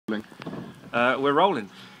We're rolling.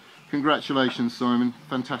 Congratulations, Simon.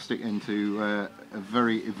 Fantastic end to a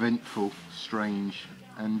very eventful, strange,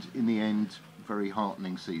 and in the end, very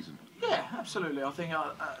heartening season. Yeah, absolutely. I think,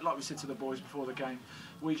 like we said to the boys before the game,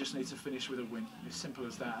 we just need to finish with a win. As simple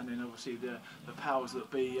as that. And then obviously the powers that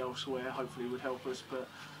be elsewhere hopefully would help us. But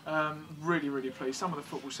really, really pleased. Some of the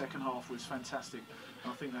football second half was fantastic.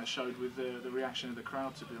 I think that showed with the reaction of the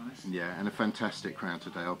crowd, to be honest. Yeah, and a fantastic crowd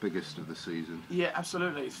today, our biggest of the season. Yeah,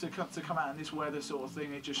 absolutely. To come out in this weather sort of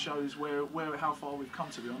thing, it just shows how far we've come,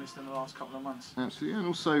 to be honest, in the last couple of months. Absolutely, and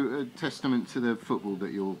also a testament to the football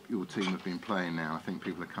that your team have been playing now. I think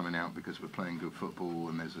people are coming out because we're playing good football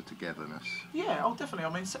and there's a togetherness. Yeah, oh, definitely.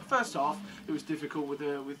 I mean, first half it was difficult with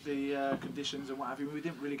the conditions and what have you. We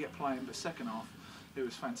didn't really get playing, but second half it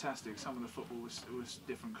was fantastic. Some of the football was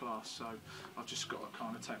different class, so I've just got to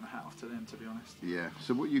kind of take my hat off to them, to be honest. Yeah.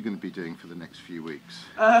 So what are you going to be doing for the next few weeks?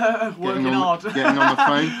 Working hard. Getting on the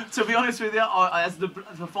phone? To be honest with you, as the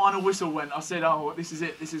final whistle went, I said, "Oh, this is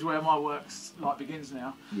it. This is where my work begins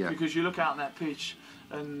now." Yeah. Because you look out on that pitch,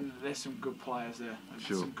 and there's some good players there.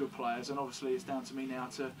 Sure. Some good players, and obviously it's down to me now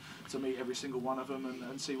to meet every single one of them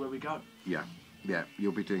and see where we go. Yeah. Yeah,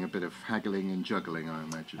 you'll be doing a bit of haggling and juggling, I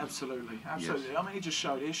imagine. Absolutely, absolutely. Yes. I mean,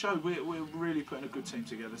 it showed we're really putting a good team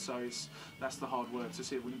together. So that's the hard work, to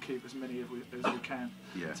see if we can keep as many as we can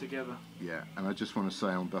together. Yeah, and I just want to say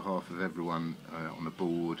on behalf of everyone on the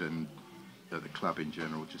board and the club in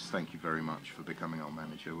general, just thank you very much for becoming our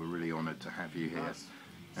manager. We're really honoured to have you here,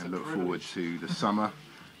 and look forward to the summer,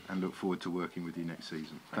 and look forward to working with you next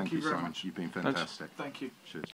season. Thank you, Simon. Much. You've been fantastic. Thank you. Cheers.